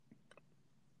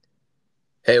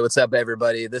Hey, what's up,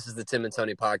 everybody? This is the Tim and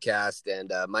Tony podcast,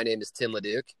 and my name is Tim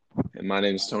Leduc. And my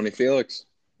name is Tony Felix.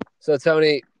 So,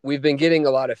 Tony, we've been getting a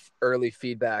lot of early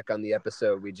feedback on the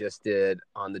episode we just did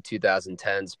on the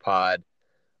 2010s pod.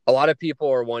 A lot of people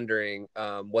are wondering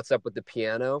what's up with the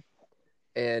piano,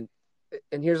 and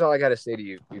here's all I got to say to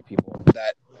you people: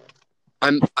 that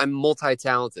I'm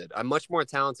multi-talented. I'm much more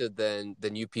talented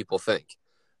than you people think.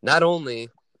 Not only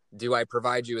do I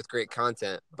provide you with great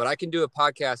content, but I can do a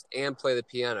podcast and play the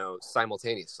piano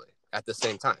simultaneously at the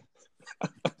same time.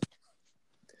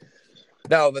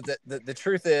 No, but the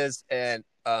truth is,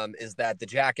 is that the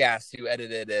jackass who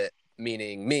edited it,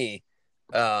 meaning me,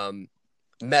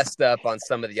 messed up on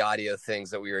some of the audio things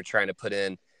that we were trying to put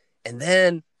in. And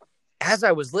then as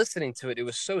I was listening to it, it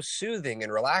was so soothing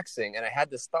and relaxing. And I had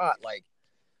this thought, like,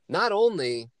 not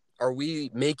only are we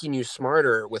making you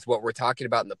smarter with what we're talking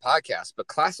about in the podcast, but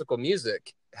classical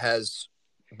music has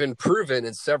been proven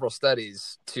in several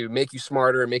studies to make you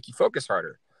smarter and make you focus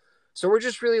harder. So we're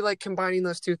just really like combining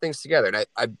those two things together. And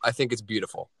I think it's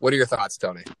beautiful. What are your thoughts,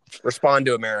 Tony? Respond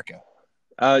to America.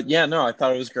 I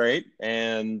thought it was great.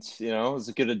 And, it was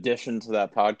a good addition to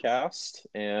that podcast.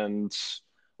 And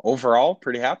overall,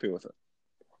 pretty happy with it.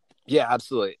 Yeah,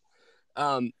 absolutely.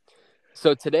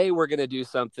 So today we're going to do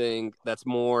something that's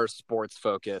more sports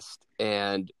focused,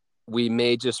 and we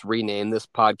may just rename this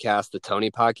podcast the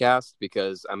Tony Podcast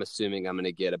because I'm assuming I'm going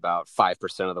to get about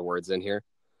 5% of the words in here.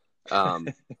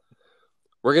 We're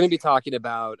going to be talking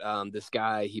about this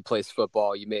guy. He plays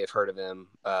football. You may have heard of him,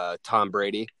 Tom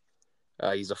Brady.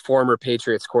 He's a former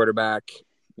Patriots quarterback.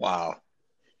 Wow.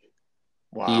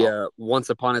 He once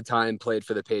upon a time played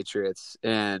for the Patriots,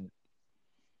 and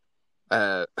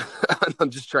I'm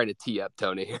just trying to tee up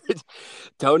Tony here.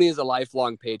 Tony is a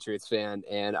lifelong Patriots fan,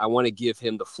 and I want to give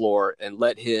him the floor and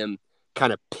let him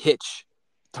kind of pitch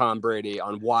Tom Brady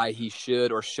on why he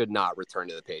should or should not return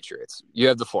to the Patriots. You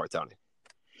have the floor, Tony.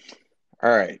 All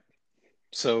right.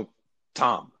 So,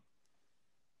 Tom,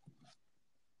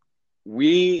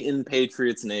 we in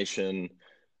Patriots Nation,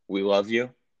 we love you.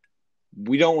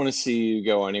 We don't want to see you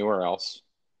go anywhere else.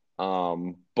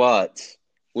 But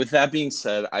with that being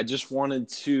said, I just wanted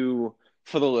to,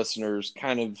 for the listeners,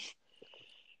 kind of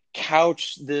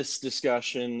couch this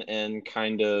discussion and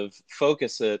kind of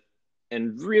focus it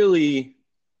and really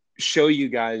show you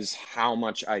guys how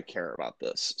much I care about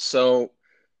this. So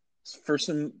for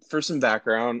some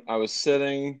background, I was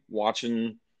sitting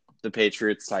watching the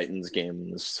Patriots-Titans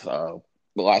game the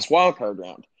last wild card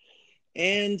round.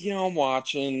 And, I'm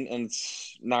watching, and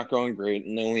it's not going great,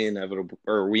 and then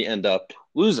we end up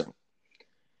losing.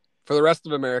 For the rest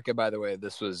of America, by the way,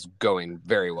 this was going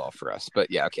very well for us.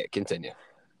 But yeah, okay, continue.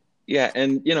 Yeah,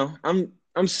 and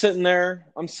I'm sitting there,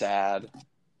 I'm sad,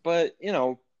 but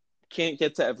can't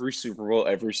get to every Super Bowl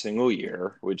every single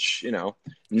year, which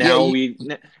now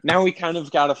we kind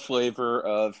of got a flavor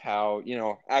of how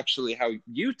actually how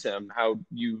you, Tim, how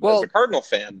you as a Cardinal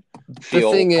fan feel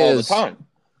all the time.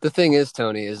 The thing is,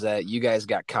 Tony, is that you guys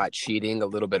got caught cheating a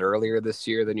little bit earlier this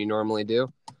year than you normally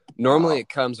do. Normally it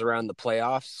comes around the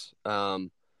playoffs,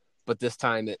 but this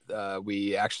time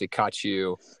we actually caught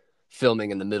you filming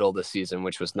in the middle of the season,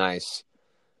 which was nice.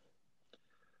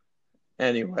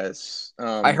 Anyways,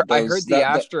 I heard the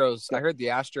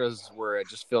Astros were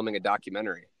just filming a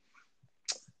documentary.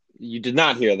 You did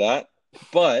not hear that,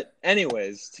 but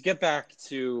anyways, to get back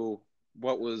to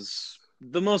what was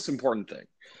the most important thing.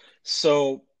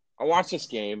 So I watched this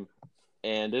game,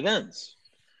 and it ends.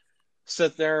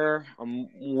 Sit there, I'm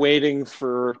waiting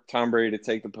for Tom Brady to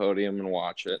take the podium and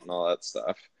watch it and all that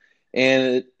stuff.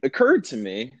 And it occurred to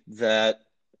me that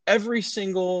every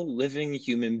single living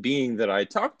human being that I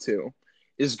talk to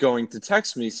is going to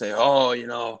text me, say,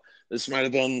 this might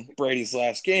have been Brady's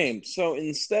last game. So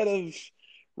instead of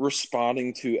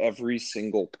responding to every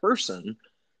single person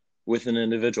with an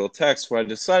individual text, what I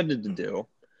decided to do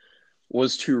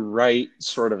was to write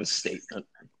sort of a statement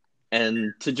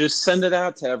and to just send it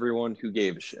out to everyone who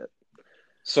gave a shit.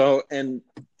 So, and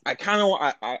I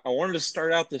wanted to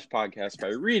start out this podcast by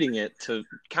reading it to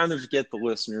kind of get the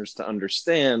listeners to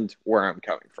understand where I'm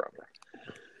coming from.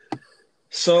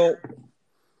 So,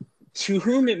 to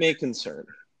whom it may concern,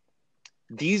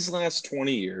 these last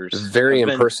 20 years very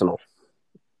impersonal.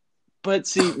 But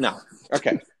see, no.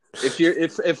 Okay.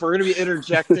 If we're going to be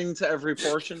interjecting to every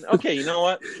portion, okay, you know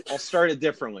what? I'll start it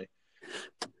differently.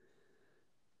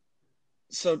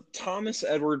 So Thomas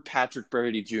Edward Patrick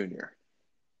Brady Jr.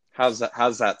 How's that?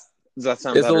 Does that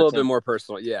sound better? It's a little bit more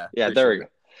personal. Yeah. Yeah, there we go.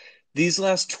 These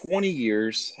last 20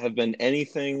 years have been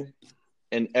anything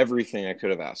and everything I could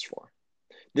have asked for.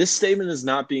 This statement is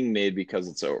not being made because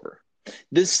it's over.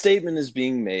 This statement is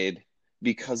being made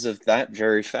because of that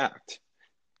very fact.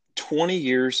 20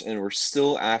 years and we're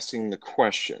still asking the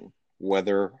question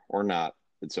whether or not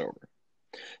it's over.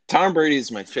 Tom Brady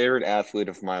is my favorite athlete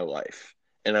of my life,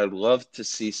 and I'd love to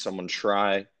see someone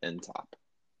try and top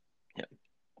him.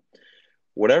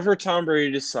 Whatever Tom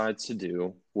Brady decides to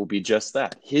do will be just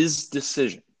that, his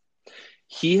decision.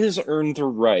 He has earned the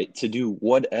right to do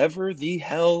whatever the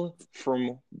hell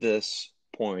from this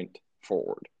point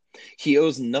forward. He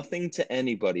owes nothing to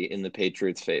anybody in the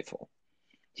Patriots faithful.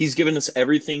 He's given us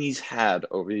everything he's had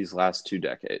over these last 2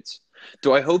 decades.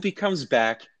 Do I hope he comes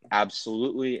back?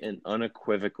 Absolutely and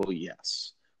unequivocal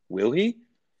yes. Will he?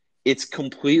 It's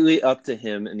completely up to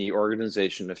him and the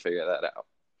organization to figure that out.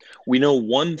 We know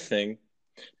one thing.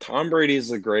 Tom Brady is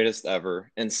the greatest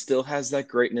ever and still has that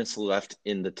greatness left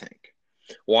in the tank.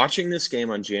 Watching this game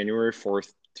on January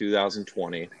 4th,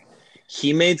 2020,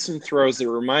 he made some throws that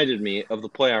reminded me of the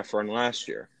playoff run last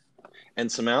year and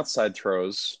some outside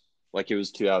throws like it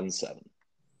was 2007.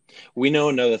 We know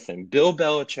another thing. Bill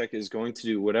Belichick is going to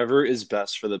do whatever is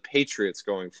best for the Patriots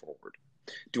going forward.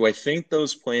 Do I think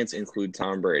those plans include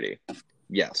Tom Brady?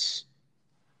 Yes.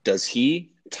 Does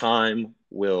he? Time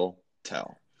will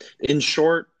tell. In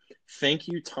short, thank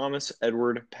you, Thomas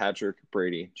Edward Patrick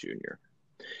Brady Jr.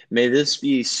 May this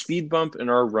be a speed bump in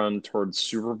our run towards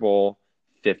Super Bowl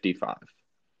 55.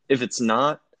 If it's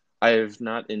not, I have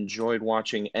not enjoyed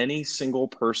watching any single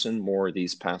person more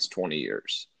these past 20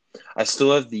 years. I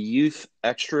still have the youth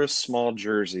extra small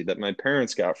jersey that my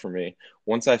parents got for me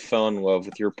once I fell in love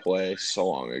with your play so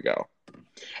long ago.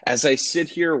 As I sit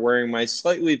here wearing my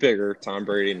slightly bigger Tom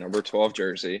Brady number 12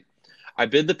 jersey, I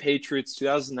bid the Patriots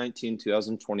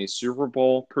 2019-2020 Super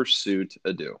Bowl pursuit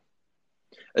adieu.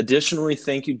 Additionally,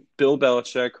 thank you, Bill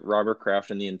Belichick, Robert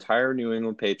Kraft, and the entire New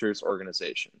England Patriots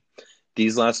organization.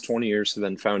 These last 20 years have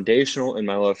been foundational in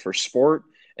my love for sport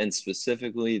and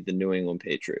specifically the New England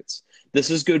Patriots. This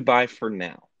is goodbye for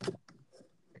now.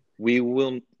 We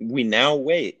now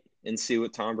wait and see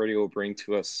what Tom Brady will bring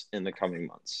to us in the coming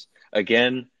months.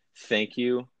 Again, thank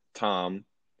you, Tom.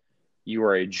 You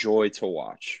are a joy to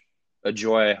watch. A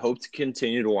joy I hope to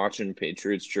continue to watch in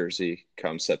Patriots jersey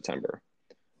come September.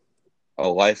 A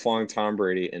lifelong Tom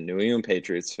Brady and New England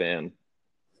Patriots fan,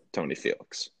 Tony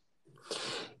Felix.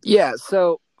 Yeah,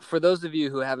 so for those of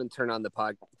you who haven't turned off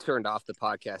the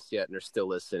podcast yet and are still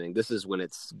listening, this is when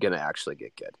it's going to actually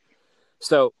get good.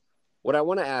 So what I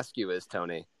want to ask you is,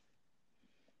 Tony,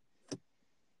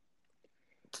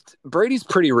 Brady's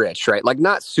pretty rich, right? Like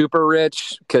not super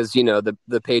rich because, you know,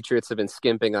 the Patriots have been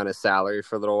skimping on his salary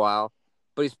for a little while,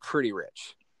 but he's pretty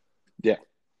rich. Yeah.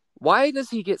 Why does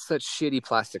he get such shitty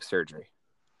plastic surgery?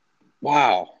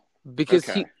 Wow. Because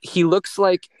he looks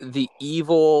like the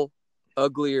evil,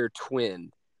 uglier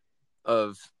twin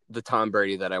of the Tom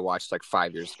Brady that I watched like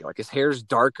 5 years ago. Like his hair's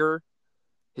darker,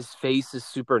 his face is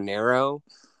super narrow.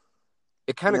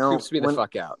 It kind of creeps me the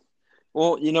fuck out.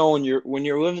 Well, you know, when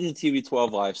you're living the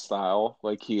TB12 lifestyle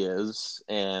like he is,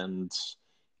 and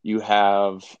you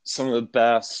have some of the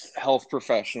best health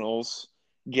professionals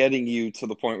getting you to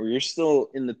the point where you're still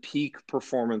in the peak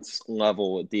performance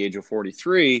level at the age of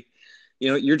 43, you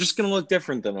know, you're just going to look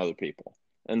different than other people.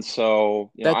 And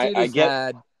so, you know, I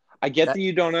get that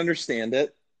you don't understand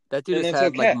it. That dude has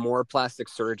had like more plastic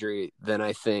surgery than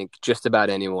I think just about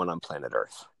anyone on planet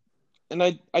Earth. And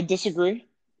I disagree,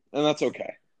 and that's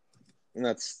okay. And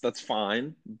that's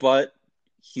fine, but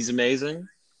he's amazing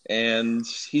and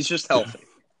he's just healthy.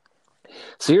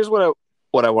 So here's what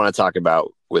I want to talk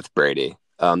about with Brady.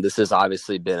 This has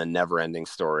obviously been a never-ending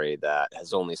story that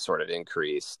has only sort of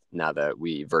increased now that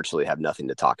we virtually have nothing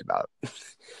to talk about.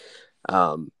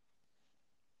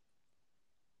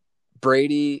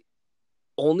 Brady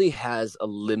only has a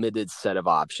limited set of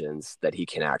options that he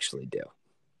can actually do.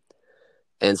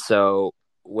 And so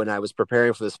when I was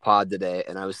preparing for this pod today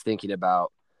and I was thinking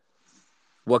about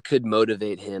what could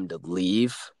motivate him to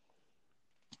leave,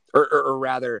 or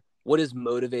rather, what is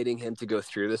motivating him to go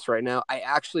through this right now, I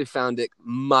actually found it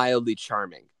mildly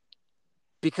charming.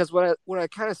 Because what I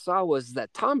kind of saw was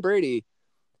that Tom Brady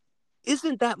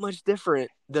isn't that much different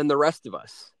than the rest of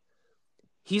us.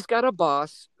 He's got a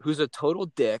boss who's a total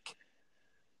dick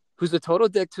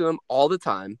to him all the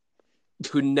time,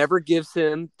 who never gives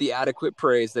him the adequate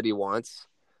praise that he wants.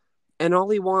 And all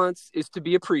he wants is to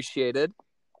be appreciated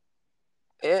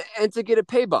and to get a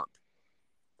pay bump.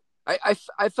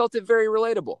 I felt it very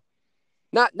relatable.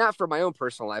 Not for my own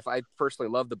personal life. I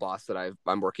personally love the boss that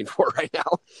I'm working for right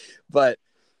now. But,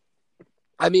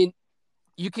 I mean,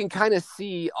 you can kind of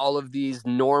see all of these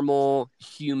normal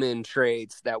human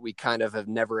traits that we kind of have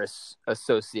never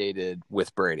associated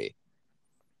with Brady.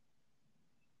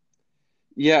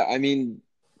 Yeah, I mean,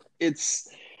 it's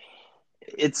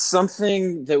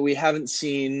something that we haven't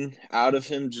seen out of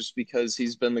him just because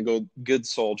he's been the good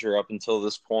soldier up until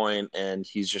this point, and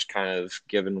he's just kind of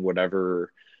given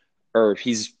whatever, or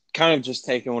he's kind of just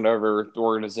taken whatever the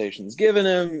organization's given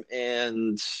him,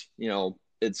 and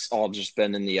it's all just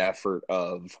been in the effort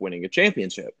of winning a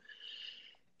championship.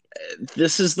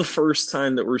 This is the first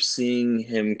time that we're seeing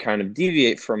him kind of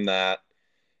deviate from that.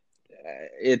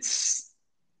 It's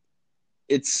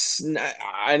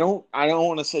I don't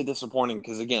want to say disappointing,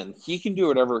 because again, he can do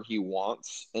whatever he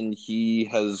wants, and he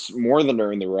has more than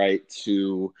earned the right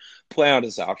to play out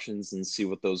his options and see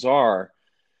what those are.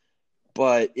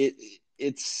 But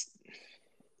it's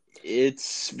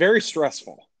very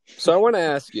stressful. So I want to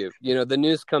ask you, the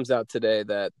news comes out today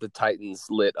that the Titans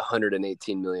lit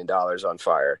 $118 million on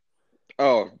fire.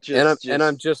 Oh, and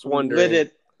I'm just wondering,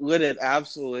 lit it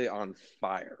absolutely on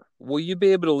fire. Will you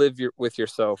be able to live with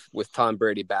yourself with Tom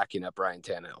Brady backing up Ryan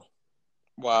Tannehill?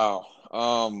 Wow.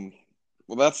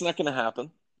 Well, that's not going to happen.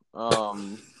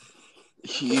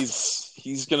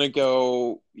 He's going to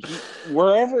go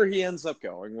wherever he ends up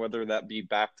going, whether that be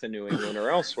back to New England or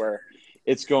elsewhere.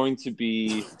 It's going to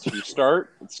be to start.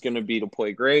 It's going to be to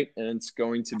play great, and it's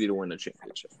going to be to win a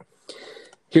championship.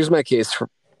 Here's my case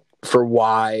for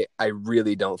why I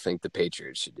really don't think the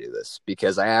Patriots should do this,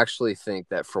 because I actually think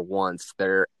that for once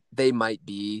they might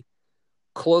be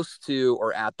close to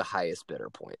or at the highest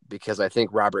bidder point, because I think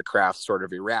Robert Kraft sort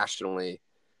of irrationally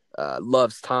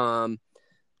loves Tom.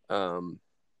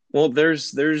 Well,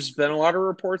 there's been a lot of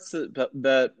reports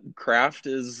that Kraft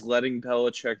is letting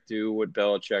Belichick do what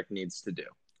Belichick needs to do.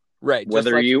 Right.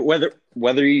 Whether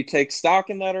you take stock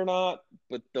in that or not,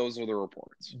 but those are the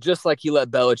reports. Just like he let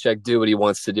Belichick do what he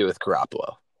wants to do with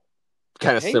Garoppolo.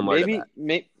 Kind of similar to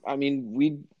that.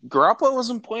 Garoppolo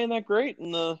wasn't playing that great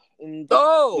in the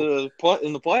playoffs.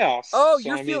 Oh,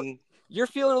 so you're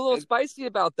feeling a little spicy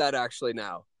about that actually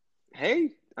now.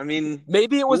 Hey,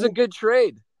 maybe it was a good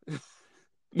trade.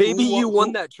 Maybe you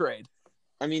won that trade.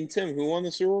 Tim, who won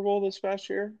the Super Bowl this past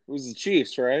year? It was the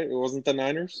Chiefs, right? It wasn't the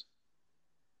Niners.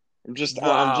 I'm just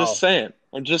saying.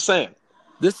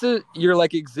 You're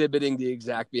like exhibiting the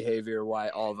exact behavior why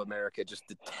all of America just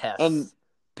detests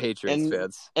Patriots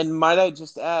fans. And might I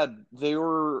just add, they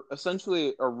were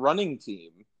essentially a running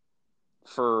team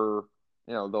for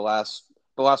the last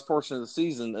portion of the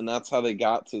season, and that's how they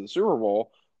got to the Super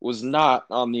Bowl. Was not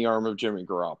on the arm of Jimmy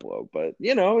Garoppolo, but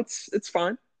it's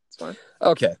fine. It's fine.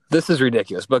 Okay, this is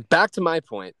ridiculous. But back to my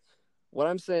point. What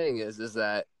I'm saying is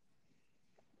that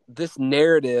this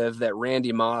narrative that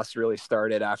Randy Moss really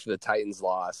started after the Titans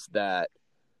loss, that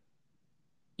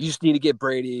you just need to get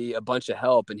Brady a bunch of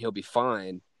help and he'll be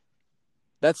fine.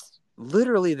 That's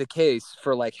literally the case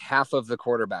for like half of the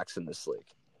quarterbacks in this league.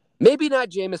 Maybe not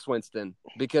Jameis Winston,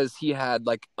 because he had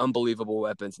like unbelievable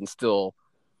weapons and still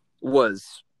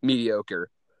was mediocre.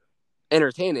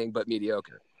 Entertaining, but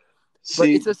mediocre. But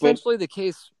it's essentially the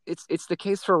case. It's the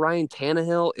case for Ryan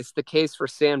Tannehill. It's the case for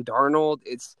Sam Darnold.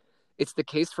 It's the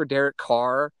case for Derek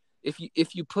Carr. If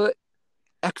you put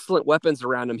excellent weapons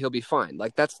around him, he'll be fine.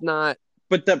 Like that's not.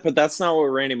 But that's not what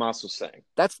Randy Moss was saying.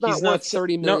 That's not worth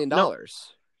 $30 million. No.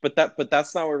 But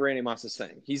that's not what Randy Moss is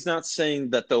saying. He's not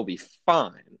saying that they'll be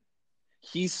fine.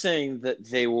 He's saying that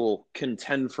they will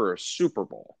contend for a Super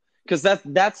Bowl. Because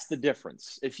that's the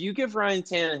difference. If you give Ryan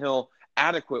Tannehill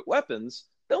adequate weapons,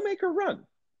 they'll make a run.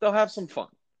 They'll have some fun.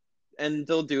 And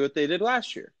they'll do what they did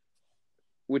last year,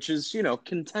 which is,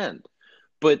 contend.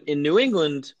 But in New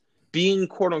England, being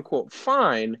quote-unquote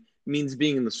fine means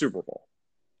being in the Super Bowl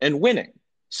and winning.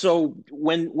 So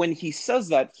when he says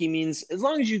that, he means as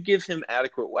long as you give him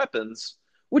adequate weapons,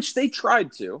 which they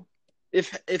tried to,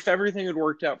 if everything had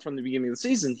worked out from the beginning of the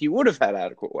season, he would have had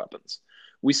adequate weapons.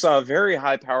 We saw a very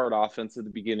high-powered offense at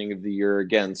the beginning of the year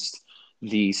against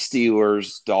the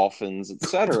Steelers, Dolphins,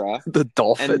 etc. The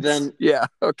Dolphins? And then, yeah,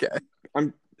 okay.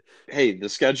 The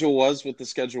schedule was what the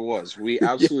schedule was. We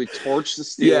absolutely torched the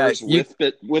Steelers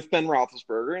with Ben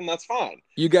Roethlisberger, and that's fine.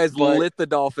 You guys lit the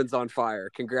Dolphins on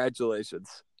fire.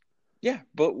 Congratulations. Yeah,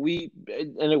 but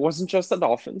and it wasn't just the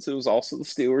Dolphins. It was also the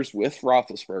Steelers with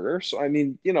Roethlisberger. So,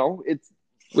 it's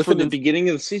for the beginning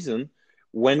of the season,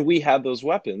 when we had those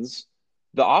weapons,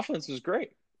 the offense was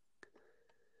great.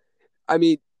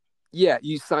 You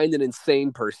signed an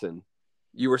insane person.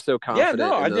 You were so confident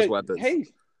in those weapons.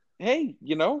 Hey,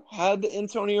 had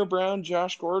Antonio Brown,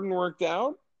 Josh Gordon worked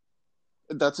out,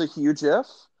 that's a huge if.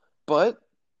 But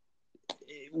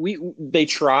they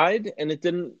tried, and it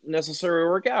didn't necessarily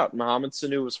work out. Mohamed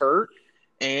Sanu was hurt,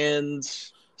 and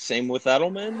Same with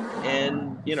Edelman.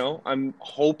 And, I'm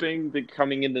hoping that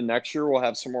coming into next year, we'll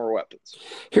have some more weapons.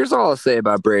 Here's all I'll say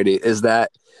about Brady is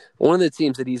that one of the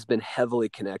teams that he's been heavily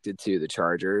connected to, the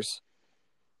Chargers,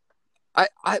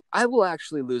 I will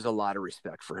actually lose a lot of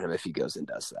respect for him if he goes and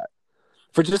does that.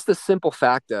 For just the simple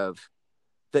fact of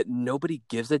that nobody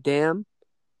gives a damn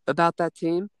about that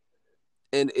team.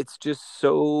 And it's just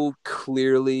so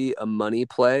clearly a money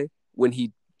play when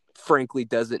he frankly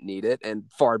doesn't need it. And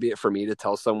far be it for me to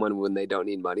tell someone when they don't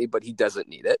need money, but he doesn't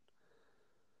need it.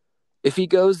 If he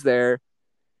goes there,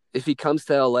 if he comes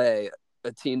to LA,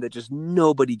 a team that just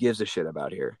nobody gives a shit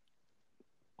about here.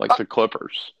 Like the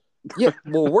Clippers. Yeah,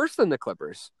 well, worse than the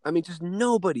Clippers. I mean, just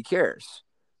nobody cares.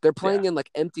 They're playing in like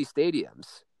empty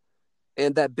stadiums.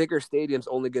 And that bigger stadium's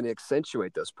only going to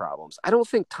accentuate those problems. I don't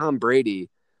think Tom Brady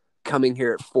coming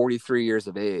here at 43 years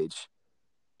of age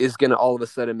is going to all of a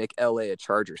sudden make LA a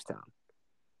Chargers town.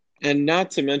 And not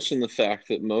to mention the fact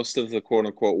that most of the quote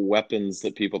unquote weapons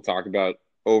that people talk about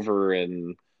over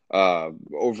in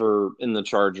the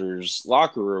Chargers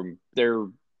locker room, they're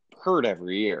hurt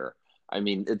every year. I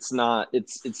mean, it's not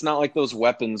like those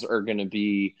weapons are going to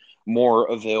be more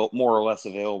or less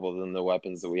available than the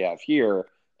weapons that we have here.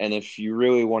 And if you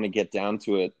really want to get down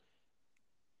to it,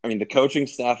 I mean, the coaching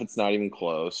staff, it's not even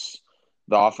close.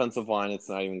 The offensive line, it's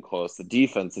not even close. The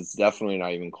defense, it's definitely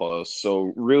not even close.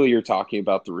 So really, you're talking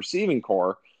about the receiving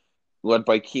core led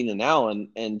by Keenan Allen,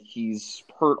 and he's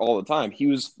hurt all the time. He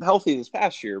was healthy this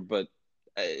past year, but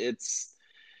it's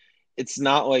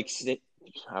not like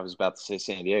I was about to say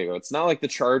San Diego. It's not like the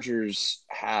Chargers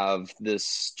have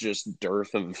this just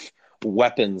dearth of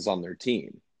weapons on their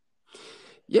team.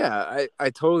 Yeah, I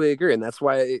totally agree. And that's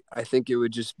why I think it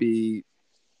would just be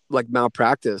like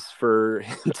malpractice for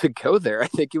him to go there. I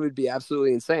think it would be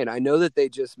absolutely insane. I know that they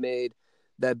just made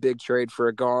that big trade for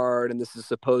a guard, and this is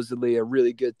supposedly a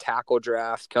really good tackle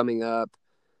draft coming up.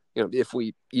 If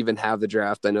we even have the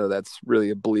draft, I know that's really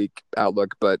a bleak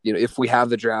outlook, but if we have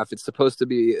the draft, it's supposed to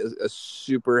be a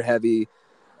super heavy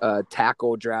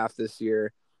tackle draft this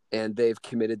year, and they've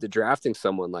committed to drafting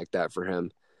someone like that for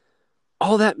him.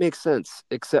 All that makes sense,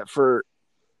 except for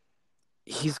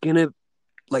he's gonna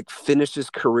finish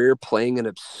his career playing in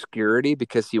obscurity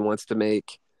because he wants to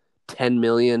make $10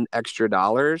 million extra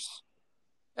dollars,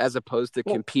 as opposed to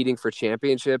competing for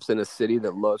championships in a city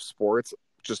that loves sports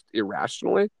just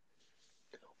irrationally.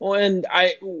 Well, and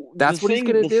that's what he's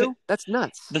going to do. That's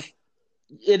nuts.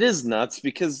 It is nuts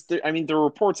because the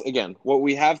reports, again, what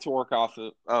we have to work off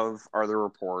of are the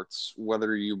reports.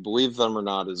 Whether you believe them or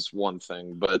not is one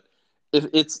thing, but if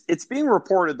it's being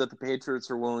reported that the Patriots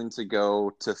are willing to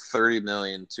go to $30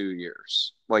 million 2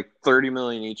 years, like $30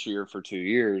 million each year for 2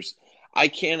 years. I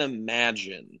can't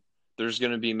imagine there's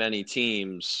going to be many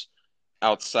teams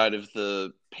outside of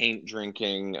the paint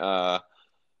drinking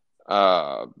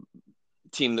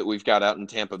team that we've got out in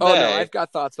Tampa Bay. Oh no, I've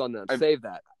got thoughts on them. Save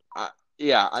that. Tuck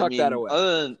that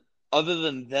away. Other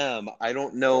than them, I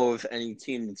don't know of any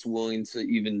team that's willing to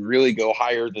even really go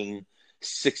higher than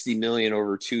 $60 million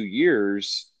over 2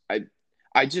 years.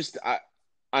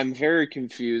 I'm very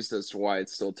confused as to why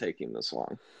it's still taking this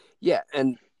long. Yeah,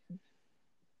 and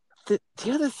the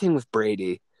other thing with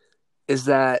Brady is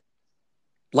that,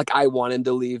 I want him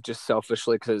to leave just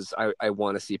selfishly because I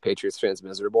want to see Patriots fans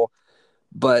miserable.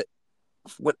 But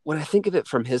when I think of it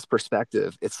from his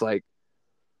perspective, it's like,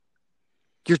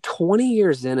 you're 20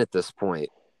 years in at this point,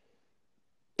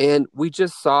 and we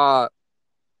just saw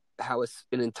how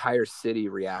an entire city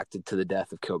reacted to the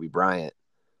death of Kobe Bryant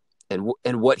and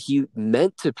what he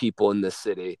meant to people in this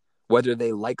city, whether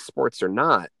they like sports or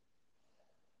not.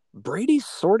 Brady's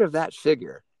sort of that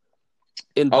figure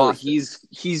in Boston.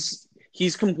 He's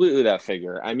completely that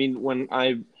figure. I mean, when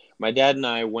my dad and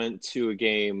I went to a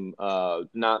game,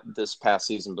 not this past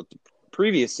season, but the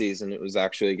previous season, it was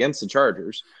actually against the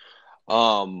Chargers.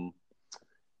 And,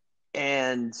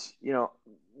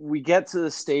 we get to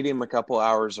the stadium a couple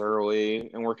hours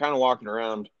early and we're kind of walking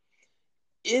around.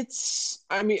 You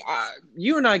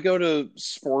and I go to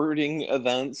sporting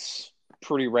events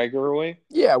pretty regularly.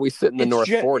 Yeah, we sit in the North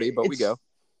 40, but we go.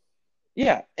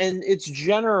 Yeah, and it's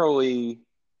generally,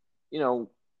 the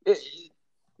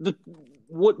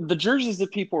jerseys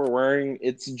that people are wearing,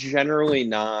 it's generally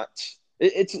not.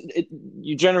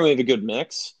 You generally have a good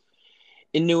mix.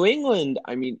 In New England,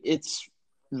 it's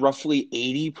roughly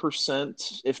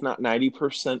 80%, if not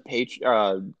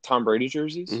 90%, Tom Brady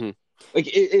jerseys. Mm-hmm. Like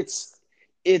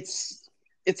it's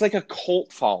like a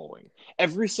cult following.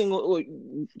 Every single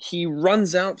he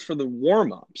runs out for the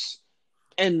warm-ups,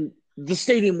 and the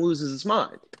stadium loses its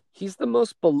mind. He's the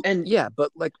most but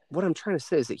what I'm trying to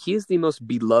say is that he is the most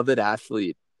beloved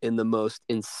athlete in the most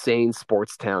insane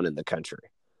sports town in the country.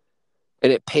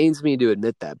 And it pains me to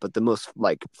admit that, but the most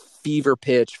like fever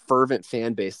pitch, fervent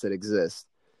fan base that exists,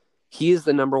 he is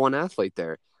the number one athlete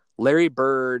there. Larry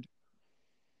Bird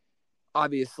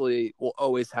obviously will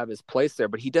always have his place there,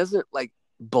 but he doesn't like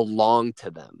belong to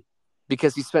them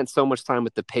because he spent so much time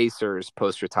with the Pacers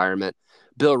post-retirement.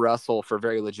 Bill Russell, for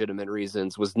very legitimate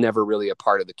reasons, was never really a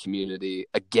part of the community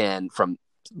again from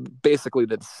basically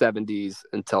the 70s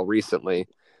until recently.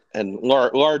 And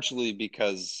largely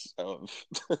because of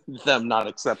them not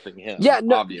accepting him.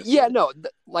 Obviously.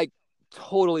 Like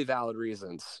totally valid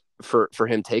reasons for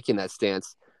him taking that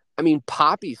stance. I mean,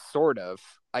 Poppy sort of,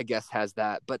 I guess, has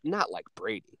that, but not like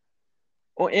Brady.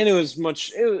 Well, and it was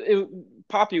much.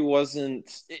 Poppy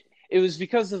wasn't. It was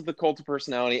because of the cult of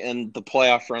personality and the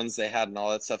playoff runs they had and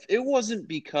all that stuff. It wasn't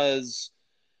because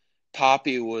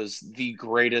Poppy was the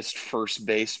greatest first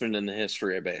baseman in the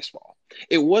history of baseball.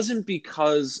 It wasn't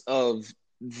because of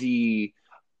the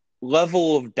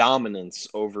level of dominance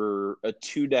over a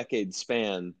 2-decade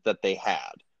span that they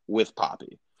had with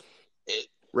Poppy.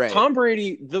 Right. Tom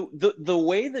Brady, the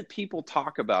way that people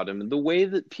talk about him and the way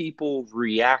that people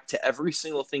react to every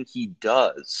single thing he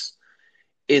does,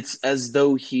 it's as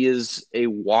though he is a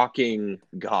walking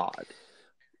god.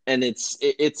 And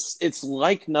it's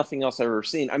like nothing else I've ever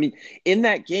seen. I mean, in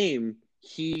that game,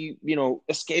 he,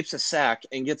 escapes a sack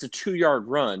and gets a 2-yard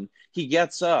run. He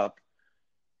gets up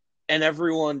and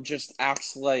everyone just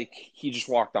acts like he just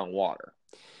walked on water.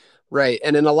 Right.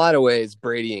 And in a lot of ways,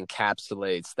 Brady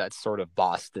encapsulates that sort of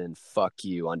Boston fuck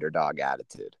you underdog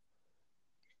attitude.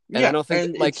 And I don't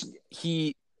think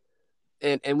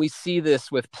and we see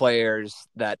this with players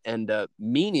that end up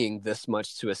meaning this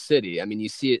much to a city. I mean, you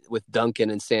see it with Duncan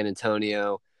in San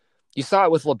Antonio. You saw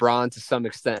it with LeBron to some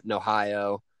extent in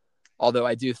Ohio. Although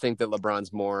I do think that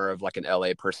LeBron's more of like an LA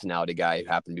personality guy who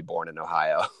happened to be born in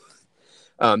Ohio.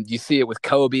 You see it with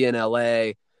Kobe in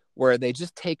LA, where they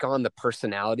just take on the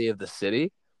personality of the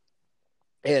city.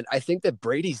 And I think that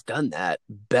Brady's done that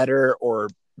better or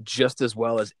just as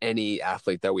well as any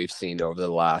athlete that we've seen over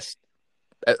the last,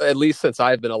 at least since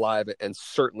I've been alive, and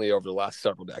certainly over the last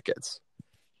several decades.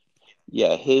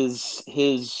 Yeah, his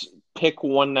pick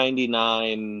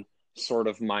 199 sort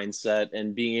of mindset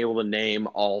and being able to name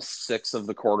all 6 of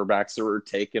the quarterbacks that were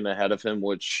taken ahead of him,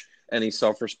 which any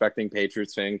self-respecting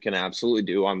Patriots fan can absolutely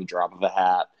do on the drop of a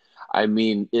hat. I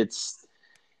mean, it's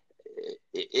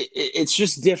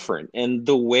just different. And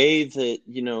the way that,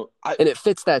 and it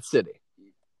fits that city.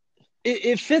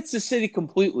 It fits the city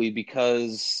completely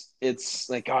because it's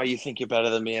like, oh, you think you're better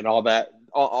than me and all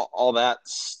that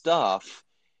stuff.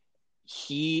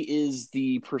 He is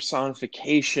the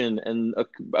personification and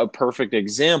a perfect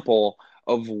example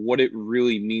of what it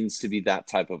really means to be that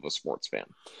type of a sports fan.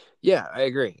 Yeah, I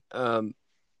agree. I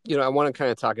want to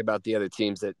kind of talk about the other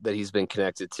teams that he's been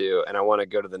connected to, and I want to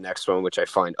go to the next one, which I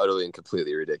find utterly and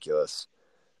completely ridiculous.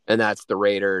 And that's the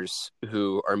Raiders,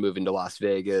 who are moving to Las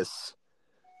Vegas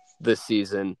this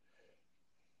season.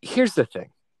 Here's the thing.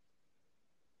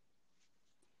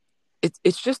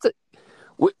 It's just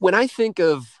when I think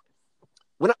of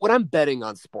when I'm betting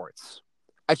on sports,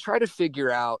 I try to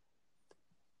figure out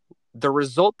the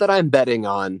result that I'm betting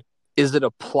on. Is it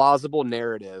a plausible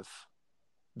narrative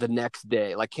the next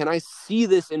day? Like, can I see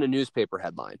this in a newspaper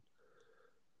headline?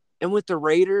 And with the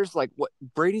Raiders, like, what,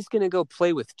 Brady's going to go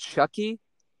play with Chucky?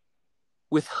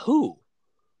 With who?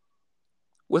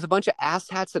 With a bunch of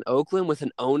asshats in Oakland, with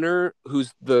an owner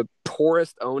who's the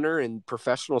poorest owner in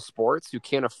professional sports, who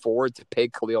can't afford to pay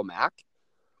Khalil Mack?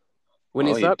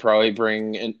 He'd probably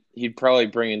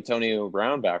bring Antonio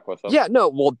Brown back with him. Yeah, no,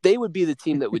 well, they would be the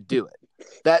team that would do it.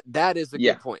 That is a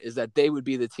good point, is that they would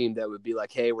be the team that would be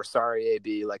like, hey, we're sorry,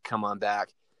 AB, like, come on back,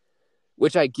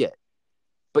 which I get.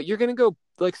 But you're going to go,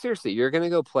 like, seriously, you're going to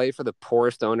go play for the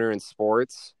poorest owner in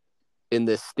sports in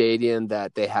this stadium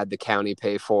that they had the county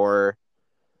pay for.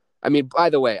 I mean, by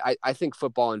the way, I think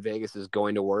football in Vegas is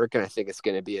going to work, and I think it's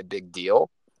going to be a big deal.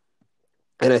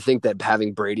 And I think that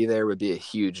having Brady there would be a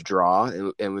huge draw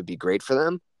and would be great for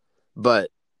them. But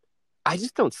I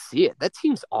just don't see it. That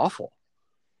team's awful.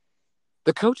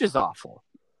 The coach is awful.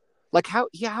 Like, how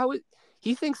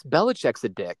he thinks Belichick's a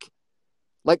dick.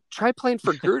 Like, try playing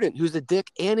for Gruden, who's a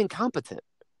dick and incompetent.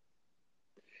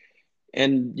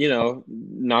 And,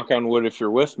 knock on wood if you're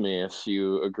with me, if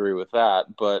you agree with that.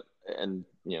 But, and,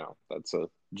 that's a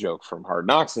joke from Hard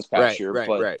Knocks this past year.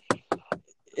 But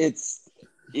it's,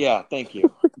 yeah, thank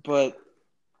you. But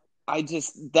I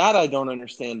don't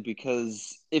understand,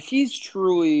 because if he's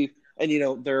truly, and,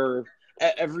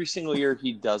 every single year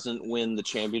he doesn't win the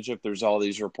championship, there's all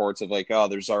these reports of like, oh,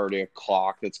 there's already a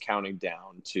clock that's counting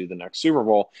down to the next Super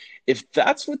Bowl. If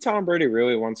that's what Tom Brady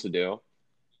really wants to do,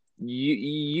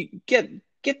 you get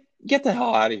the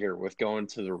hell out of here with going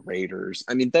to the Raiders.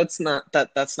 I mean, that's not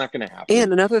going to happen.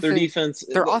 And another Their thing, defense,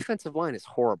 their offensive line is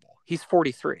horrible. He's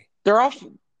 43. Their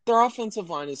offensive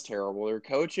line is terrible. Their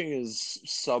coaching is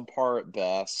subpar at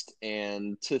best.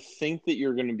 And to think that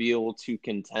you're going to be able to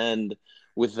contend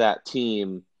with that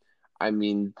team, I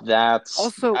mean, that's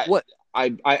also what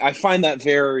I find that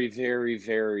very, very,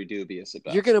 very dubious at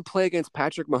best. You're going to play against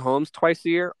Patrick Mahomes twice a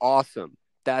year? Awesome.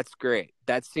 That's great.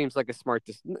 That seems like a smart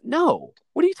decision. No.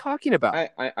 What are you talking about?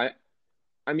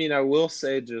 I mean, I will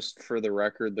say just for the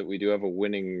record that we do have a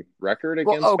winning record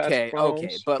against Patrick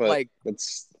Mahomes. But like,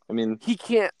 I mean, he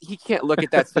can't look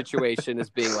at that situation as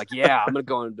being like, yeah, I'm going to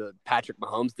go into Patrick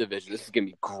Mahomes' division. This is going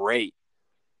to be great.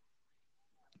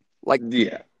 Like,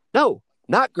 yeah, no,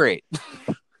 not great.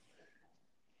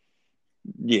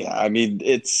 Yeah, I mean,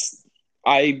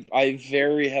 I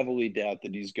very heavily doubt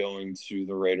that he's going to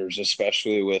the Raiders,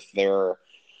 especially with their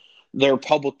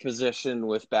public position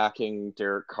with backing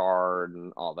Derek Carr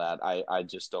and all that. I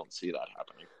just don't see that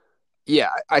happening. Yeah,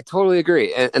 I totally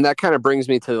agree. And that kind of brings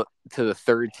me to the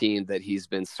third team that he's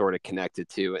been sort of connected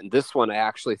to. And this one I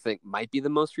actually think might be the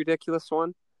most ridiculous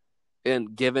one.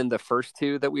 And given the first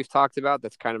two that we've talked about,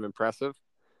 that's kind of impressive,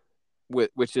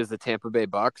 which is the Tampa Bay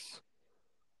Bucks.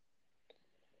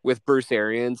 With Bruce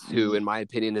Arians, who, in my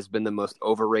opinion, has been the most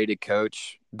overrated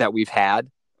coach that we've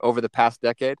had over the past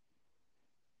decade.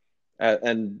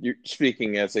 And you're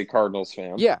speaking as a Cardinals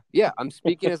fan. Yeah. I'm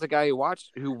speaking as a guy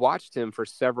who watched him for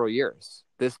several years.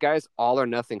 This guy's all or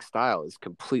nothing style is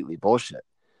completely bullshit.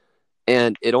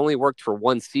 And it only worked for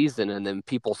one season, and then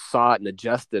people saw it and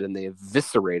adjusted, and they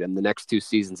eviscerated him the next two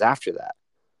seasons after that.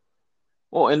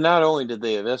 Well, and not only did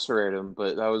they eviscerate him,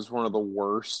 but that was one of the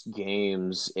worst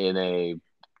games in a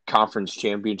conference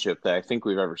championship that I think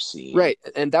we've ever seen. Right.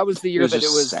 And that was the year that it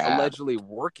was sad. Allegedly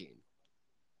working.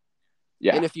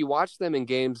 Yeah. And if you watch them in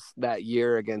games that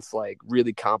year against like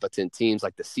really competent teams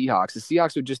like the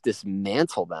Seahawks would just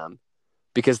dismantle them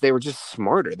because they were just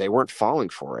smarter. They weren't falling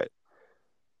for it.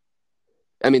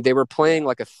 I mean, they were playing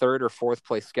like a third or fourth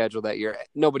place schedule that year.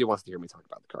 Nobody wants to hear me talk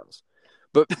about the Cardinals.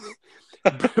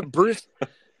 But Bruce,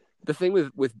 the thing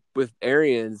with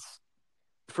Arians,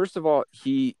 first of all,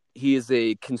 he is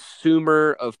a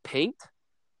consumer of paint,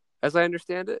 as I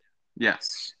understand it.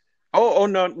 Yes. Oh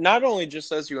no! Not only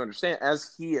just as you understand,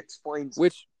 as he explains,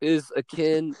 which is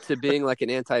akin to being like an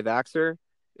anti-vaxxer,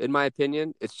 in my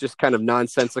opinion. It's just kind of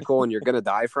nonsensical, and you're going to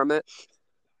die from it,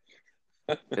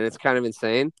 and it's kind of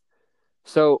insane.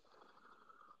 So,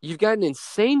 you've got an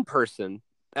insane person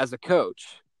as a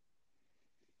coach.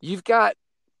 You've got,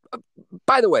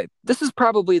 by the way, this is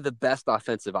probably the best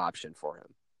offensive option for him,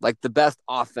 like the best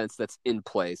offense that's in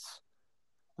place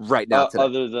right now today.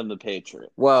 Other than the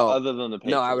Patriots. Well, other than the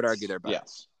Patriots. No, I would argue they're better.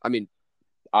 Yes. I mean,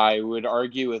 I would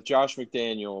argue with Josh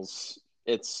McDaniels,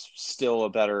 it's still a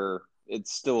better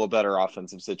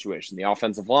offensive situation. The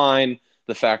offensive line,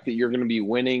 the fact that you're going to be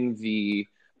winning the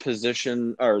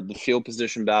position or the field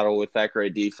position battle with that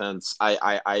great defense,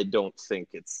 I don't think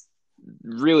it's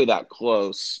really that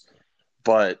close.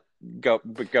 But go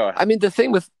ahead. I mean, the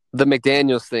thing with the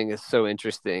McDaniels thing is so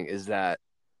interesting is that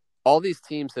all these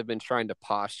teams have been trying to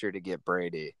posture to get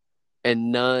Brady,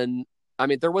 and none. I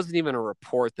mean, there wasn't even a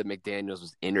report that McDaniels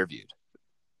was interviewed.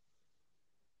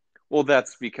 Well,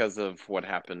 that's because of what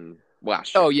happened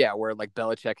last year. Oh, yeah, where like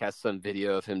Belichick has some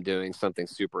video of him doing something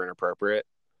super inappropriate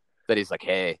that he's like,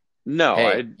 hey,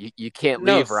 you can't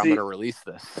leave or I'm going to release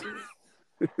this.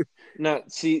 No,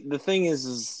 see, the thing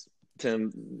is,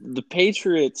 Tim, the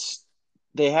Patriots,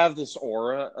 they have this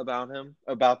aura about them.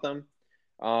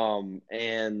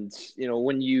 And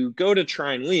when you go to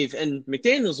try and leave, and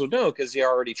McDaniels will know because he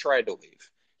already tried to leave.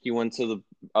 He went to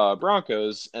the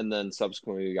Broncos and then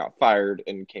subsequently got fired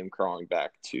and came crawling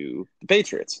back to the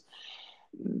Patriots.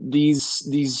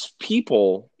 These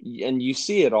people, and you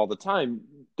see it all the time,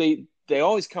 they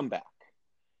always come back.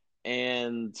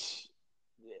 And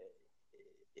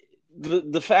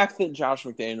the fact that Josh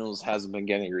McDaniels hasn't been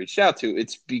getting reached out to,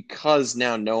 it's because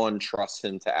now no one trusts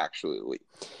him to actually leave.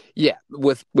 Yeah,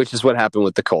 which is what happened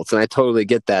with the Colts, and I totally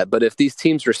get that. But if these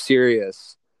teams were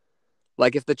serious,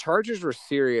 like if the Chargers were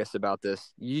serious about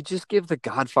this, you just give the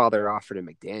Godfather offer to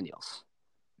McDaniels.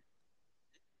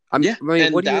 What do you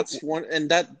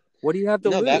have to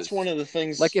lose? That's one of the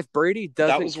things. Like if Brady doesn't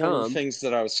come, that was one of the things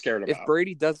that I was scared about. If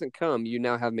Brady doesn't come, you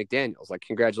now have McDaniels. Like,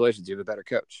 congratulations, you have a better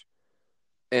coach.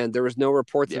 And there was no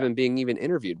reports of him being even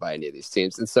interviewed by any of these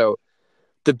teams. And so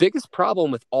the biggest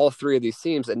problem with all three of these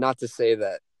teams, and not to say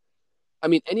that, I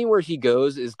mean, anywhere he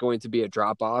goes is going to be a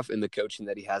drop off in the coaching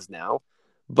that he has now,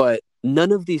 but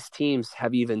none of these teams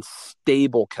have even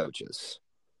stable coaches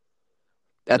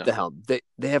at the helm.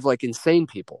 They have like insane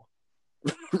people.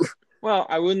 Well,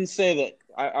 I wouldn't say that.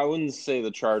 I wouldn't say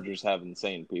the Chargers have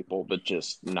insane people, but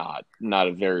just not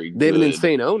a very good. They have an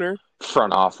insane owner.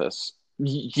 Front office.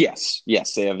 Yes,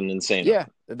 they have an insane. Yeah,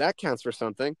 owner. That counts for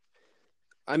something.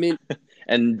 I mean,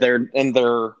 and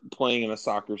they're playing in a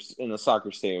soccer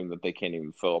stadium that they can't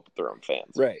even fill up with their own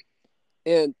fans. Right.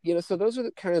 And so those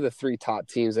are kind of the three top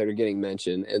teams that are getting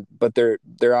mentioned, but there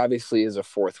obviously is a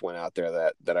fourth one out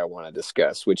there that I want to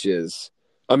discuss, which is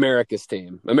America's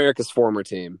team, America's former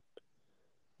team,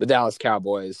 the Dallas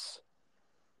Cowboys.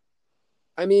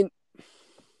 I mean,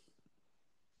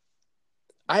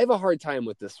 I have a hard time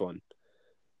with this one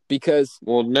because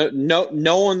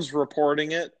no one's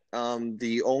reporting it.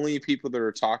 The only people that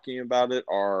are talking about it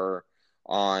are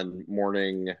on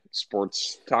morning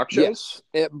sports talk shows.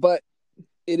 Yes, but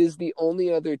it is the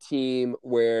only other team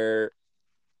where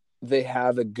they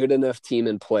have a good enough team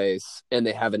in place and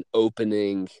they have an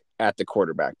opening at the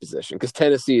quarterback position because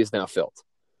Tennessee is now filled.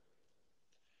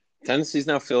 Tennessee's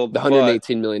now filled. The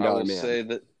 $118 million man. Say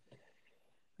that.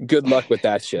 Good luck with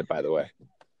that shit, by the way.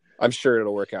 I'm sure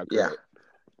it'll work out great. Yeah.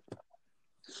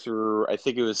 Through, I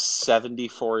think it was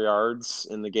 74 yards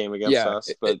in the game against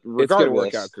us. But regardless, it's going to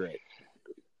work out great.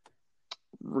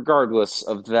 Regardless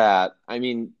of that, I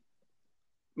mean,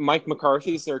 Mike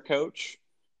McCarthy's their coach,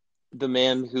 the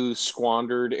man who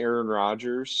squandered Aaron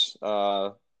Rodgers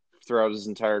throughout his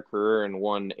entire career and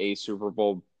won a Super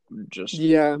Bowl. But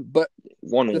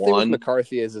the thing with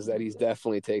McCarthy is that he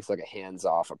definitely takes like a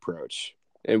hands-off approach,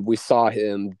 and we saw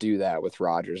him do that with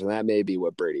Rodgers, and that may be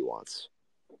what Brady wants.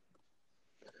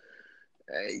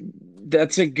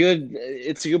 It's a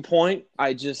good point.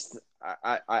 I just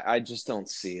don't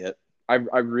see it. I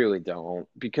really don't,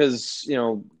 because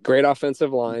great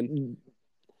offensive line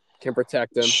can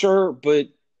protect him. Sure, but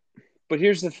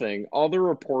here's the thing: all the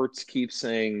reports keep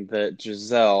saying that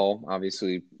Giselle,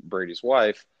 obviously Brady's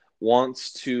wife,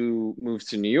 wants to move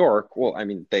to New York. Well, I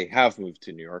mean, they have moved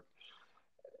to New York,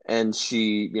 and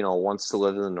she, wants to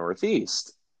live in the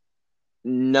Northeast.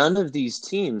 None of these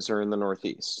teams are in the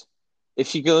Northeast. If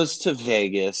he goes to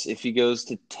Vegas, if he goes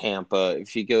to Tampa, if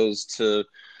he goes to,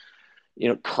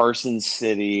 Carson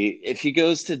City, if he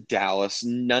goes to Dallas,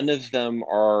 none of them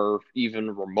are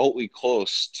even remotely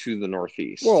close to the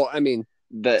Northeast. Well, I mean,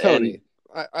 Tony,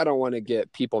 I don't want to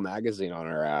get People Magazine on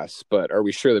our ass, but are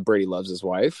we sure that Brady loves his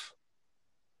wife?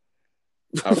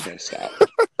 Okay, stop.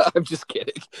 I'm just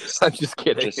kidding.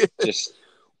 Just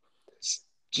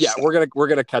yeah, we're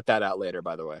gonna cut that out later,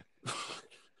 by the way.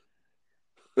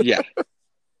 Yeah,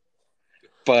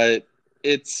 but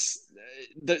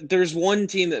there's one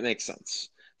team that makes sense.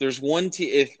 There's one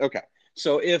team.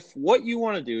 So if what you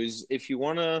want to do is, if you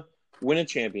want to win a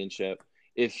championship,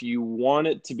 if you want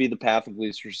it to be the path of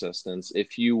least resistance,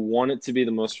 if you want it to be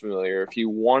the most familiar, if you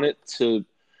want it to,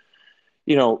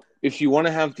 if you want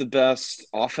to have the best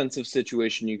offensive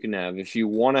situation you can have, if you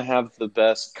want to have the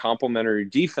best complementary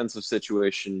defensive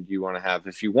situation you want to have,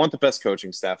 if you want the best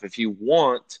coaching staff, if you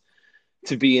want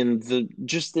to be in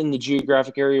the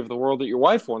geographic area of the world that your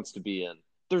wife wants to be in,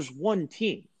 there's one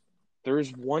team. There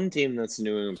is one team that's the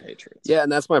New England Patriots. Yeah,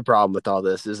 and that's my problem with all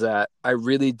this, is that I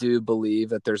really do believe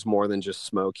that there's more than just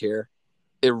smoke here.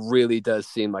 It really does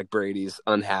seem like Brady's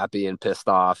unhappy and pissed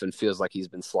off and feels like he's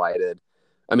been slighted.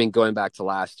 I mean, going back to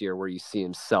last year where you see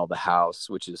him sell the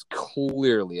house, which is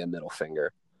clearly a middle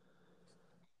finger.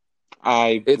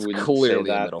 It's clearly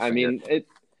a middle finger. I mean,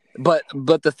 But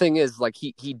the thing is, like,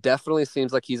 he definitely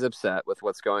seems like he's upset with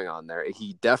what's going on there.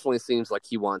 He definitely seems like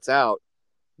he wants out,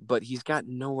 but he's got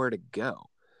nowhere to go.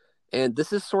 And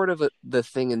this is sort of the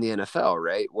thing in the NFL,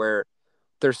 right, where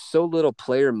there's so little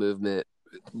player movement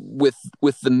with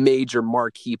the major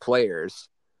marquee players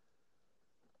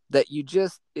that you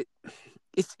just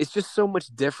it's just so much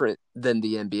different than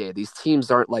the NBA. These teams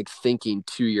aren't like thinking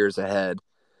 2 years ahead.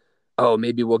 Oh,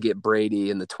 maybe we'll get Brady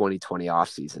in the 2020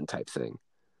 offseason type thing,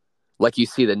 like you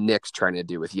see the Knicks trying to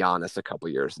do with Giannis a couple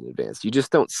years in advance. You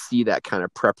just don't see that kind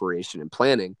of preparation and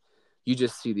planning. You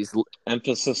just see these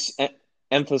emphasis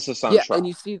on yeah, and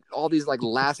you see all these like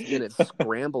last minute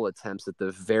scramble attempts at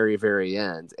the very, very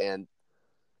end, and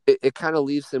it kind of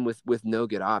leaves him with no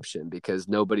good option because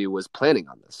nobody was planning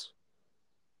on this.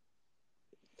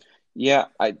 Yeah,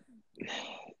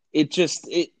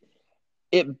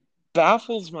 it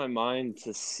baffles my mind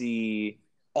to see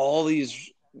all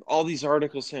these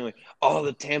articles saying like, oh,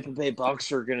 the Tampa Bay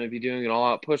Bucks are going to be doing an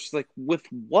all-out push. Like, with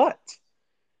what?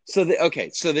 So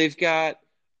they've got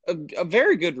a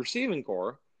very good receiving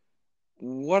core.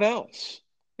 What else?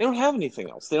 They don't have anything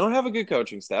else. They don't have a good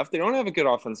coaching staff. They don't have a good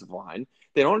offensive line.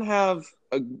 They don't have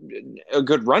a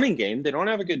good running game. They don't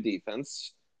have a good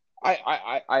defense.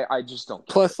 I just don't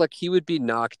get Plus, it. like, he would be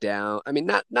knocked down. I mean,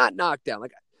 not knocked down.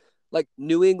 Like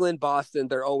New England, Boston,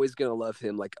 they're always gonna love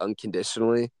him like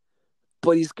unconditionally.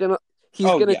 But he's Oh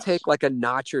gonna yes. take like a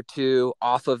notch or two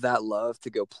off of that love to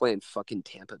go play in fucking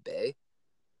Tampa Bay,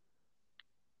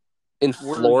 in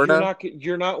Where Florida, with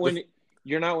you're not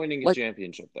winning a like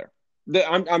championship there.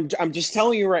 I'm just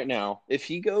telling you right now, if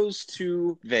he goes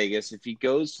to Vegas, if he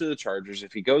goes to the Chargers,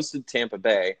 if he goes to Tampa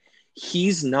Bay,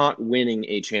 he's not winning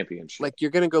a championship.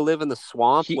 you're gonna go live in the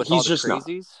swamp with all He's the just not.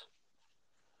 crazies.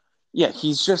 Yeah,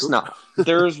 he's just not.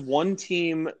 There's one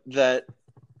team that,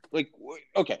 like,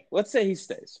 okay, let's say he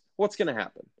stays. What's going to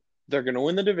happen? They're going to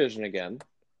win the division again.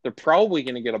 They're probably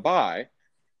going to get a bye,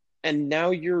 and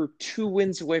now you're 2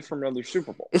 wins away from another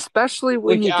Super Bowl. Especially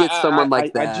when Like, you get someone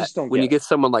like I that, just don't get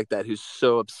it. who's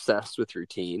so obsessed with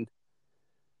routine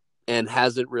and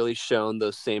hasn't really shown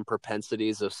those same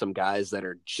propensities of some guys that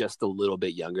are just a little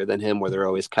bit younger than him, where they're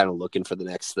always kind of looking for the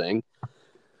next thing.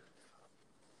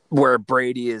 Where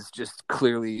Brady is just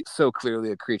so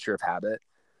clearly a creature of habit.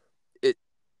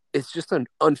 It's just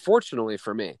unfortunately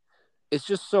for me, it's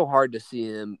just so hard to see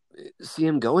him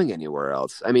going anywhere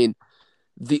else. I mean,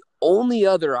 the only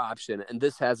other option, and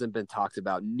this hasn't been talked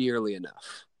about nearly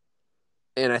enough,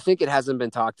 and I think it hasn't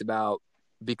been talked about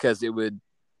because it would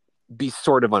be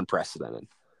sort of unprecedented,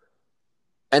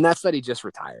 and that's that he just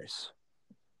retires.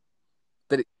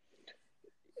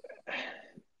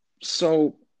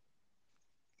 So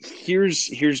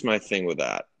here's my thing with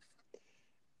that.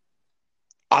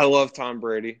 I love Tom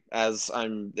Brady, as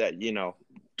I'm that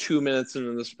 2 minutes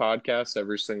into this podcast,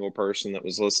 every single person that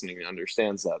was listening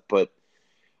understands that. But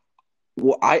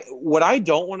what I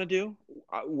don't want to do,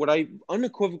 what I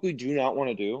unequivocally do not want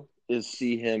to do, is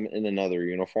see him in another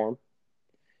uniform.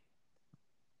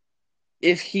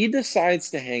 If he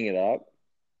decides to hang it up,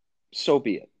 so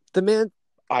be it. The man,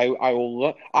 I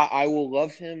will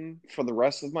love him for the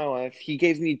rest of my life. He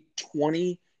gave me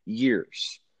 20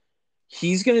 years.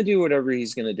 He's going to do whatever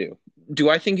he's going to do. Do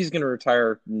I think he's going to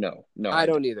retire? No, I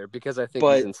don't either, because I think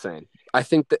he's insane. I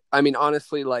think that, I mean,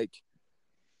 honestly, like,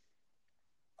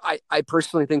 I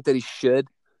personally think that he should.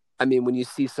 I mean, when you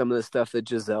see some of the stuff that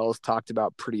Gisele's talked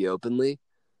about pretty openly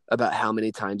about how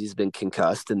many times he's been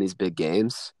concussed in these big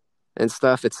games and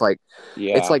stuff, it's like,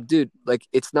 dude, like,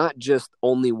 it's not just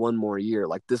only one more year.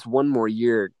 Like, this one more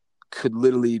year could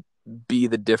literally be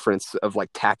the difference of like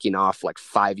tacking off like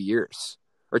 5 years,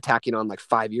 or tacking on like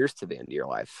 5 years to the end of your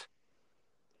life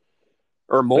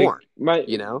or more,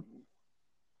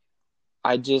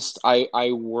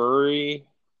 I worry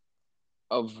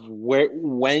of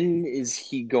when is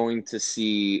he going to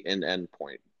see an end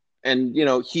point? And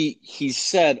he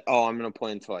said, "Oh, I'm going to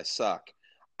play until I suck."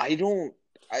 I don't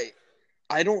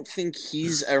think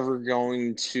he's ever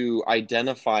going to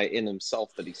identify in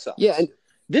himself that he sucks. Yeah, and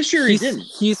this year he didn't.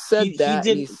 He said that.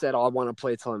 He said, "Oh, I want to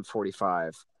play till I'm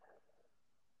 45."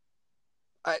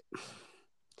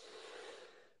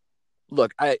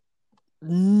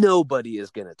 Nobody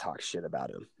is going to talk shit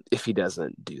about him if he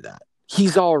doesn't do that.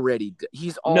 He's already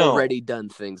done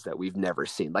things that we've never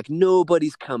seen. Like,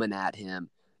 nobody's coming at him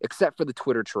except for the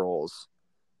Twitter trolls.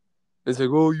 It's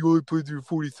like, "Oh, you only played through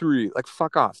 43. Like,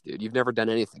 fuck off, dude. You've never done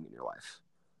anything in your life.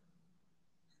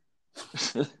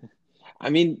 I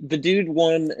mean, the dude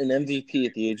won an MVP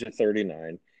at the age of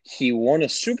 39. He won a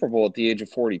Super Bowl at the age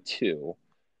of 42.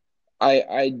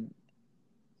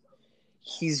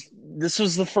 This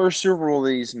was the first Super Bowl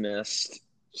that he's missed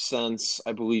since,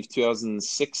 I believe,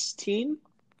 2016.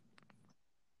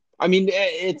 I mean,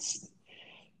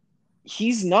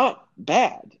 he's not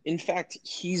bad. In fact,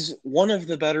 he's one of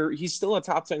the better. He's still a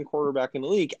top 10 quarterback in the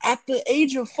league at the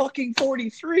age of fucking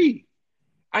 43.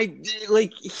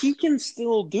 He can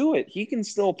still do it. He can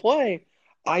still play.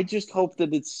 I just hope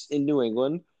that it's in New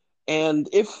England. And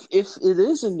if it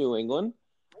is in New England,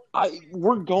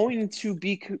 we're going to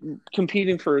be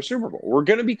competing for a Super Bowl. We're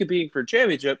going to be competing for a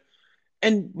championship.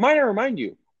 And might I remind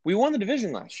you, we won the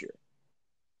division last year.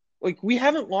 Like, we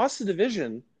haven't lost the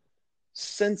division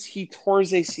since he tore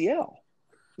his ACL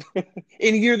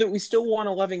in a year that we still won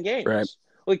 11 games. Right.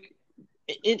 Like,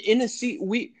 in a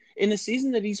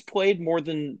season that he's played more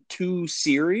than 2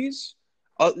 series,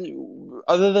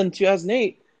 other than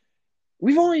 2008,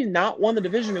 we've only not won the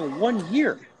division in 1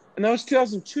 year, and that was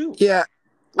 2002. Yeah,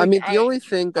 I mean, the only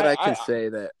thing that I can say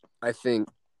that I think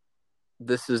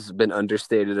this has been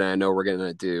understated, and I know we're going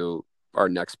to do our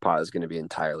next pod is going to be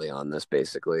entirely on this,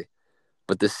 basically.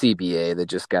 But the CBA that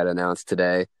just got announced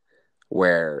today,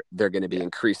 where they're going to be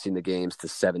increasing the games to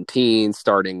 17,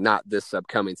 starting not this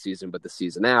upcoming season, but the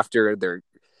season after.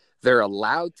 They're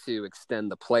allowed to extend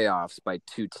the playoffs by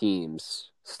 2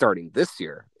 teams starting this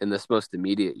year in this most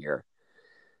immediate year.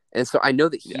 And so I know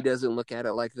that he doesn't look at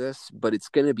it like this, but it's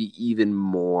going to be even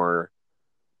more.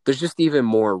 There's just even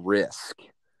more risk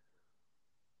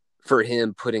for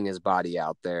him putting his body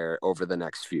out there over the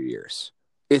next few years.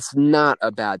 It's not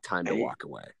a bad time to walk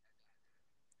away.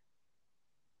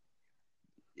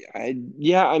 I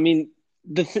mean,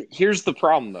 here's the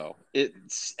problem, though.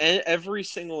 It's every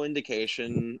single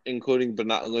indication, including but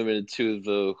not limited to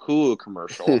the Hulu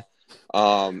commercial, the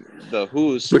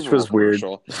Hulu Super Bowl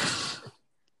commercial. Weird.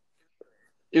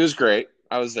 It was great.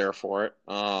 I was there for it.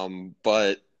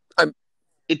 But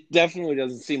it definitely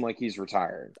doesn't seem like he's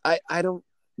retired. I don't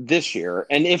this year.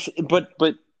 And if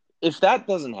that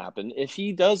doesn't happen, if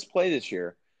he does play this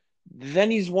year,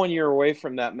 then he's 1 year away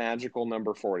from that magical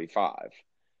number 45.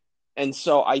 And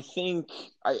so I think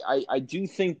I do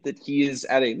think that he is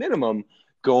at a minimum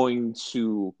going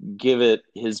to give it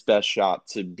his best shot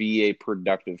to be a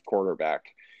productive quarterback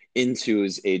into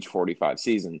his age 45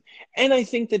 season. And I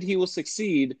think that he will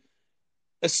succeed,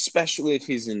 especially if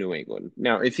he's in New England.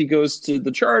 Now, if he goes to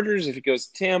the Chargers, if he goes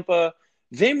to Tampa,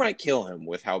 they might kill him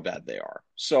with how bad they are.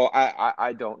 So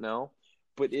I don't know.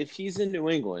 But if he's in New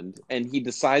England and he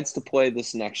decides to play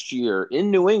this next year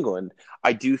in New England,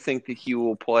 I do think that he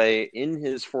will play in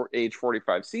his age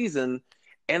 45 season.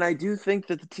 And I do think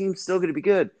that the team's still going to be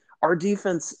good. Our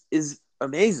defense is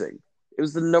amazing. It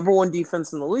was the number 1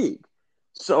 defense in the league.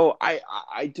 So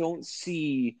I don't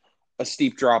see a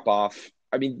steep drop off.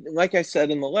 I mean, like I said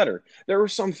in the letter, there were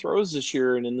some throws this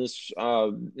year and in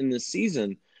this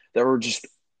season that were just,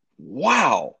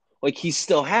 wow, like he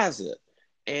still has it.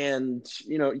 And,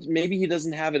 maybe he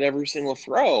doesn't have it every single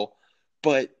throw,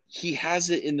 but he has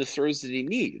it in the throws that he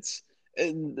needs.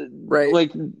 And, right.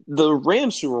 Like the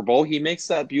Rams Super Bowl, he makes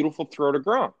that beautiful throw to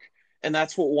Gronk, and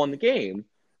that's what won the game.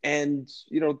 And,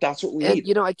 that's what we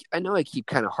need. I know I keep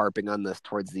kind of harping on this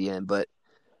towards the end, but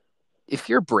if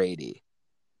you're Brady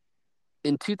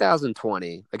in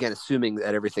 2020, again, assuming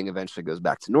that everything eventually goes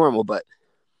back to normal, but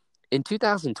in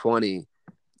 2020,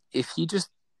 if he just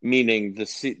meaning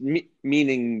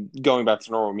going back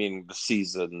to normal, meaning the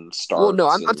season starts. Well, no,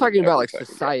 I'm talking about like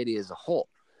society as a whole.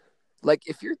 Like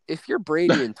if you're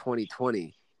Brady in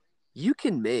 2020, you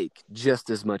can make just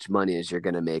as much money as you're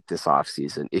going to make this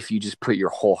offseason if you just put your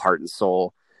whole heart and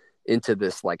soul into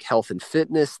this like health and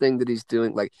fitness thing that he's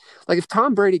doing. Like if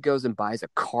Tom Brady goes and buys a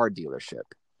car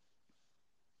dealership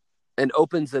and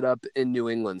opens it up in New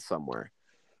England somewhere,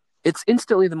 it's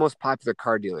instantly the most popular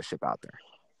car dealership out there.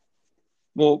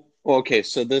 Well, okay,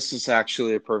 so this is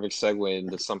actually a perfect segue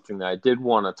into something that I did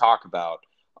want to talk about.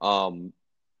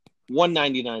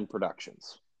 199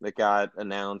 Productions that got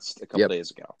announced a couple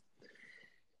days ago.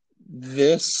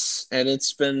 This, and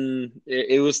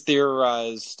it was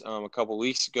theorized a couple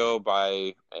weeks ago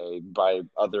by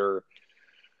other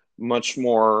much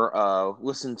more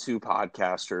listened to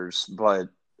podcasters, but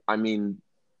I mean,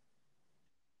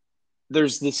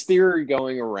 there's this theory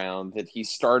going around that he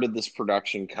started this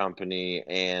production company,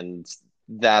 and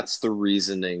that's the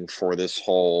reasoning for this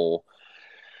whole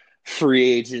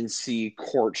free agency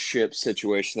courtship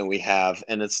situation that we have.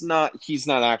 And he's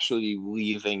not actually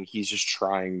leaving. He's just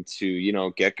trying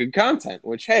to, get good content,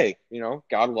 which, hey,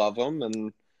 God love him.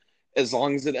 And as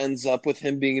long as it ends up with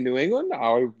him being in New England,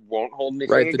 I won't hold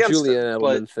anything against him. Right, the Julian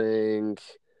Edelman thing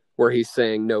where he's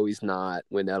saying, no, he's not,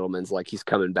 when Edelman's like, he's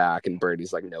coming back, and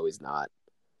Brady's like, no, he's not.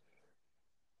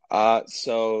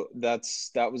 So that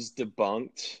was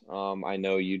debunked. I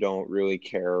know you don't really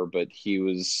care, but he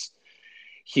was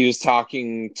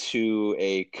talking to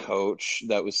a coach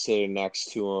that was sitting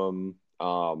next to him.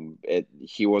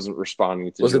 He wasn't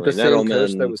responding to. Was Julian it the same Edelman,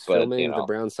 coach that was filming the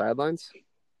Brown sidelines?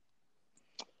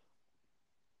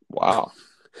 Wow,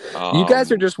 you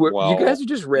guys are just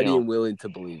ready and willing to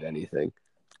believe anything.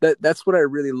 That's what I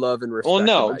really love and respect. Well,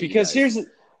 no, about because you're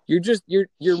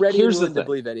ready and willing to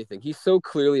believe anything. He's so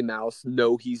clearly mouse.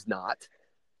 No, he's not.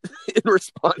 In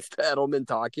response to Edelman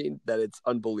talking, that it's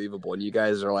unbelievable, and you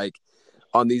guys are like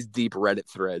on these deep Reddit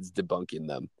threads debunking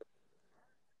them.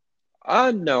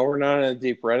 No, we're not in a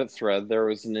deep Reddit thread. There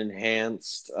was an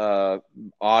enhanced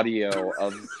audio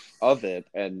of it,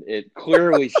 and it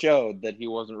clearly showed that he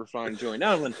wasn't responding to Julian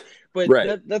Edelman.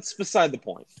 But that's beside the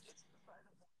point.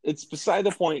 It's beside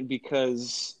the point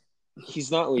because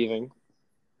he's not leaving.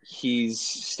 He's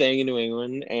staying in New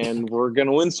England, and we're going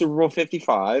to win Super Bowl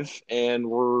 55, and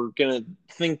we're going to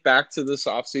think back to this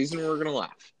offseason, and we're going to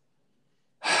laugh.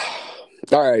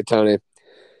 All right, Tony.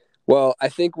 Well, I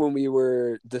think when we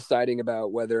were deciding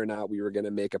about whether or not we were going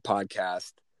to make a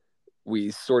podcast,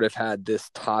 we sort of had this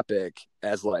topic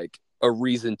as like a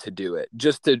reason to do it,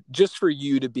 just for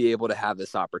you to be able to have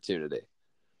this opportunity.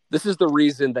 This is the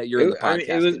reason that you're in the It was,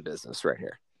 podcasting business right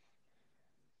here.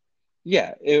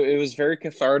 yeah, it was very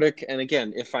cathartic. And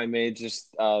again, if I may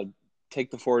just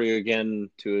take the 40 again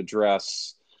to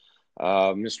address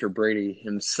Mr. Brady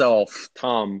himself,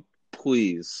 Tom,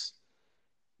 please,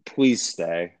 please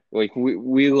stay. Like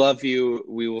we love you.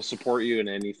 We will support you in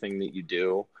anything that you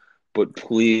do. But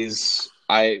please,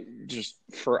 I just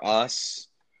for us,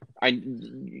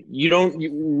 we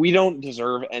don't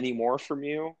deserve any more from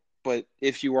you. But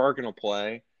if you are gonna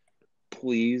play,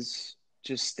 please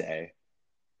just stay.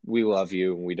 We love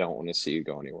you and we don't want to see you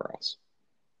go anywhere else.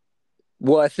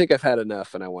 Well, I think I've had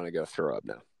enough and I want to go throw up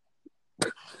now.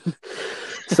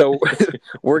 So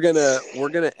we're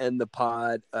gonna end the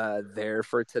pod there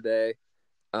for today.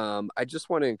 I just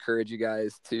want to encourage you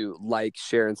guys to like,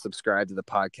 share, and subscribe to the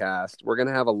podcast. We're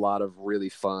gonna have a lot of really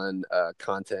fun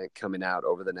content coming out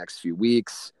over the next few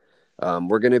weeks.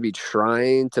 We're gonna be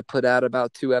trying to put out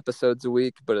about 2 episodes a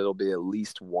week, but it'll be at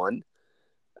least one.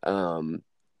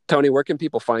 Tony, where can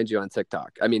people find you on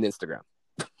TikTok? I mean Instagram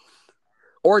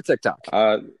or TikTok.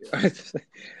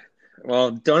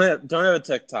 Well, don't have a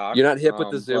TikTok. You're not hip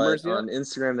with the Zoomers yet? On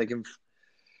Instagram, they can.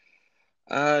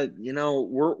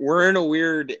 We're in a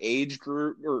weird age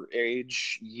group or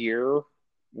age year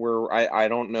where I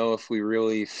don't know if we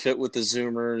really fit with the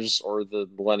Zoomers or the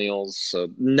millennials. So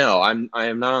no, I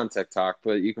am not on TikTok,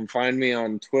 but you can find me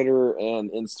on Twitter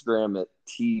and Instagram at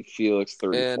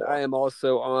tfelix34. And I am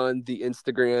also on the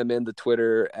Instagram and the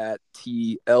Twitter at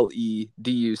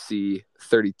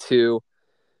TLEDUC32.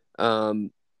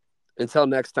 Until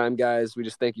next time, guys, we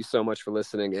just thank you so much for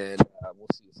listening, and we'll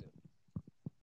see you soon.